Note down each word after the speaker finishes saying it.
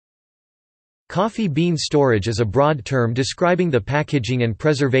Coffee bean storage is a broad term describing the packaging and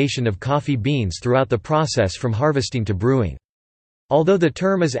preservation of coffee beans throughout the process from harvesting to brewing. Although the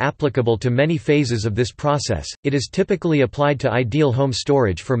term is applicable to many phases of this process, it is typically applied to ideal home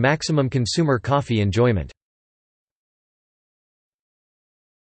storage for maximum consumer coffee enjoyment.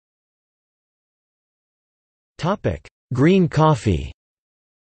 Green coffee.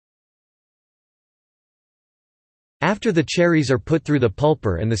 After the cherries are put through the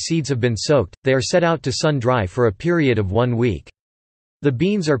pulper and the seeds have been soaked, they are set out to sun-dry for a period of 1 week. The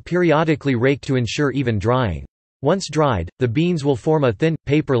beans are periodically raked to ensure even drying. Once dried, the beans will form a thin,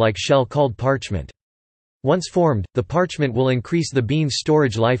 paper-like shell called parchment. Once formed, the parchment will increase the beans'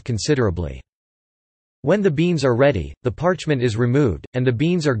 storage life considerably. When the beans are ready, the parchment is removed, and the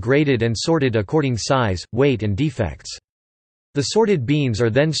beans are graded and sorted according size, weight and defects. The sorted beans are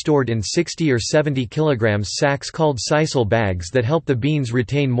then stored in 60 or 70 kg sacks called sisal bags that help the beans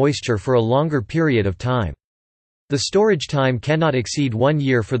retain moisture for a longer period of time. The storage time cannot exceed 1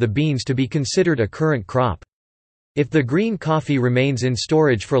 year for the beans to be considered a current crop. If the green coffee remains in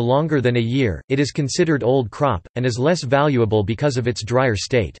storage for longer than a year, it is considered old crop, and is less valuable because of its drier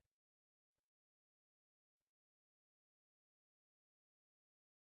state.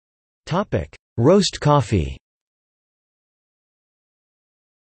 Roast coffee.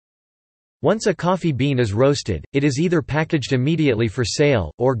 Once a coffee bean is roasted, it is either packaged immediately for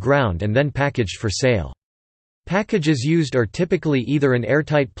sale, or ground and then packaged for sale. Packages used are typically either an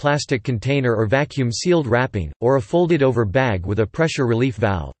airtight plastic container or vacuum-sealed wrapping, or a folded-over bag with a pressure relief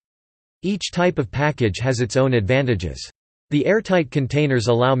valve. Each type of package has its own advantages. The airtight containers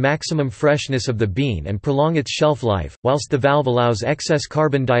allow maximum freshness of the bean and prolong its shelf life, whilst the valve allows excess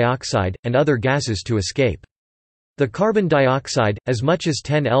carbon dioxide, and other gases to escape. The carbon dioxide, as much as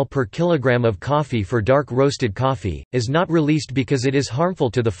 10 L per kilogram of coffee for dark roasted coffee, is not released because it is harmful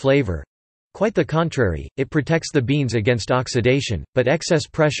to the flavor. Quite the contrary, it protects the beans against oxidation, but excess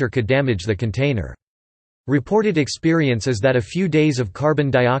pressure could damage the container. Reported experience is that a few days of carbon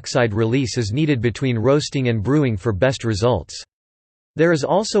dioxide release is needed between roasting and brewing for best results. There is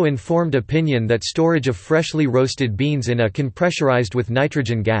also informed opinion that storage of freshly roasted beans in a can pressurized with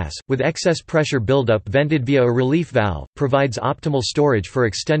nitrogen gas, with excess pressure buildup vented via a relief valve, provides optimal storage for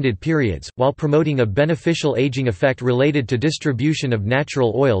extended periods, while promoting a beneficial aging effect related to distribution of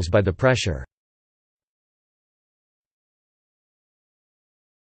natural oils by the pressure.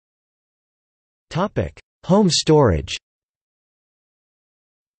 Home storage.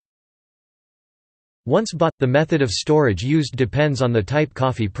 Once bought, the method of storage used depends on the type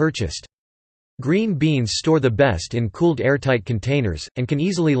coffee purchased. Green beans store the best in cooled airtight containers, and can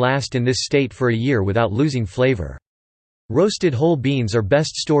easily last in this state for a year without losing flavor. Roasted whole beans are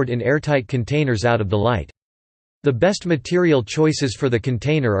best stored in airtight containers out of the light. The best material choices for the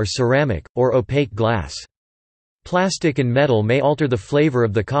container are ceramic, or opaque glass. Plastic and metal may alter the flavor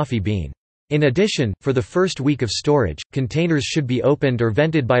of the coffee bean. In addition, for the first week of storage, containers should be opened or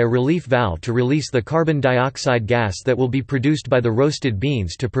vented by a relief valve to release the carbon dioxide gas that will be produced by the roasted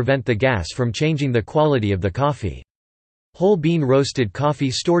beans to prevent the gas from changing the quality of the coffee. Whole bean roasted coffee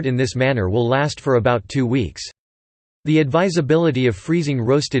stored in this manner will last for about 2 weeks. The advisability of freezing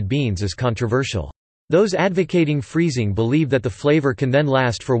roasted beans is controversial. Those advocating freezing believe that the flavor can then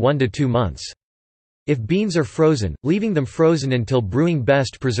last for 1 to 2 months. If beans are frozen, leaving them frozen until brewing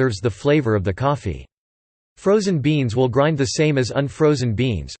best preserves the flavor of the coffee. Frozen beans will grind the same as unfrozen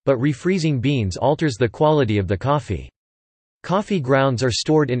beans, but refreezing beans alters the quality of the coffee. Coffee grounds are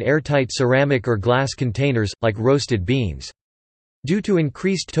stored in airtight ceramic or glass containers, like roasted beans. Due to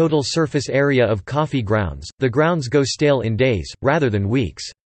increased total surface area of coffee grounds, the grounds go stale in days, rather than weeks.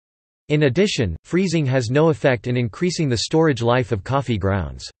 In addition, freezing has no effect in increasing the storage life of coffee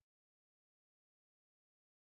grounds.